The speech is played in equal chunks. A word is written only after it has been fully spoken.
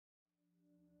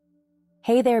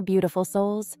Hey there, beautiful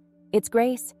souls. It's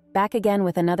Grace, back again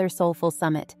with another Soulful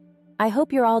Summit. I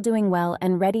hope you're all doing well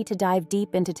and ready to dive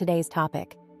deep into today's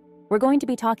topic. We're going to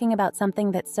be talking about something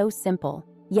that's so simple,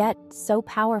 yet so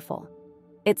powerful.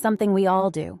 It's something we all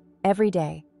do, every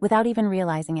day, without even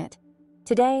realizing it.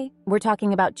 Today, we're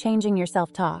talking about changing your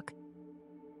self-talk.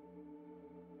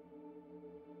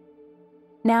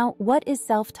 Now, what is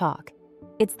self-talk?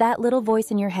 It's that little voice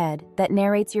in your head that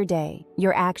narrates your day,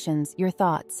 your actions, your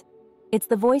thoughts. It's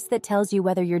the voice that tells you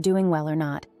whether you're doing well or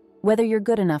not, whether you're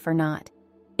good enough or not.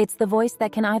 It's the voice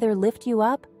that can either lift you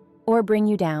up or bring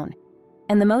you down.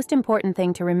 And the most important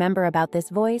thing to remember about this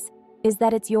voice is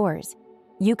that it's yours.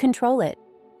 You control it.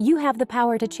 You have the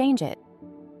power to change it.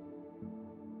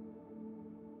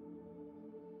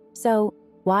 So,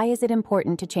 why is it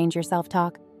important to change your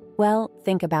self-talk? Well,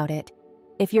 think about it.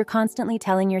 If you're constantly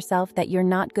telling yourself that you're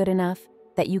not good enough,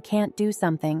 that you can't do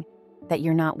something, that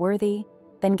you're not worthy,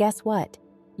 then guess what?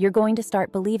 You're going to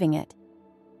start believing it.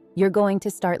 You're going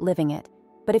to start living it.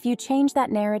 But if you change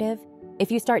that narrative, if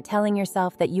you start telling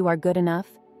yourself that you are good enough,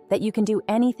 that you can do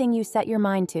anything you set your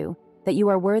mind to, that you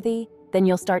are worthy, then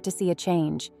you'll start to see a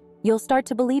change. You'll start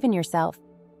to believe in yourself,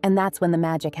 and that's when the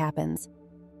magic happens.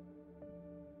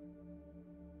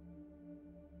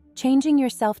 Changing your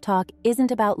self-talk isn't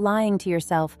about lying to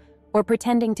yourself or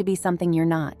pretending to be something you're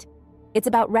not. It's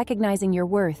about recognizing your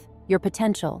worth, your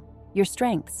potential, your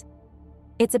strengths.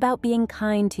 It's about being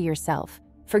kind to yourself,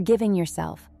 forgiving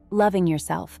yourself, loving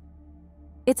yourself.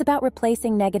 It's about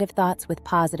replacing negative thoughts with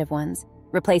positive ones,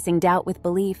 replacing doubt with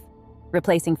belief,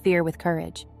 replacing fear with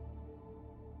courage.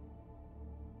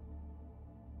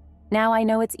 Now I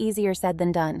know it's easier said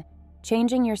than done.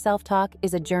 Changing your self-talk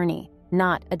is a journey,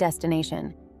 not a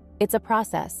destination. It's a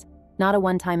process, not a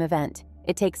one-time event.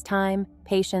 It takes time,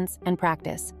 patience, and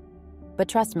practice. But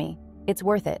trust me, it's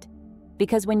worth it.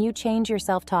 Because when you change your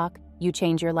self-talk, you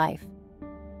change your life.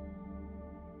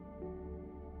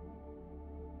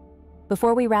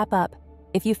 Before we wrap up,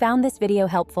 if you found this video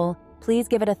helpful, please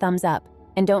give it a thumbs up,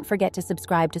 and don't forget to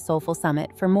subscribe to Soulful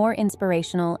Summit for more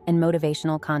inspirational and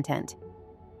motivational content.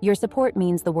 Your support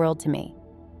means the world to me.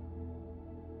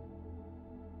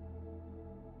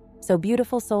 So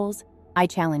beautiful souls, I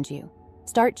challenge you.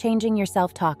 Start changing your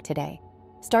self-talk today.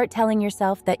 Start telling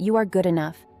yourself that you are good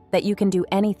enough, that you can do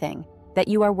anything, that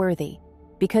you are worthy.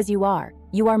 Because you are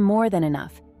more than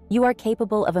enough. You are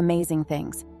capable of amazing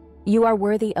things. You are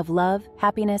worthy of love,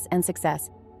 happiness, and success.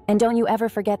 And don't you ever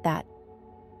forget that.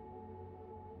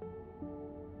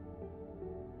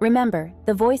 Remember,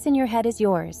 the voice in your head is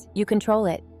yours. You control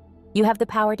it. You have the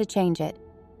power to change it.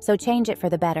 So change it for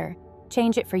the better.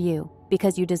 Change it for you,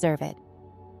 because you deserve it.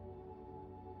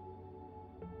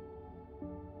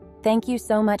 Thank you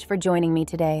so much for joining me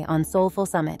today on Soulful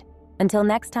Summit. Until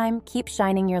next time, keep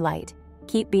shining your light,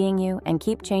 keep being you, and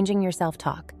keep changing your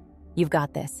self-talk. You've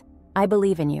got this. I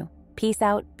believe in you. Peace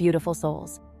out, beautiful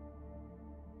souls.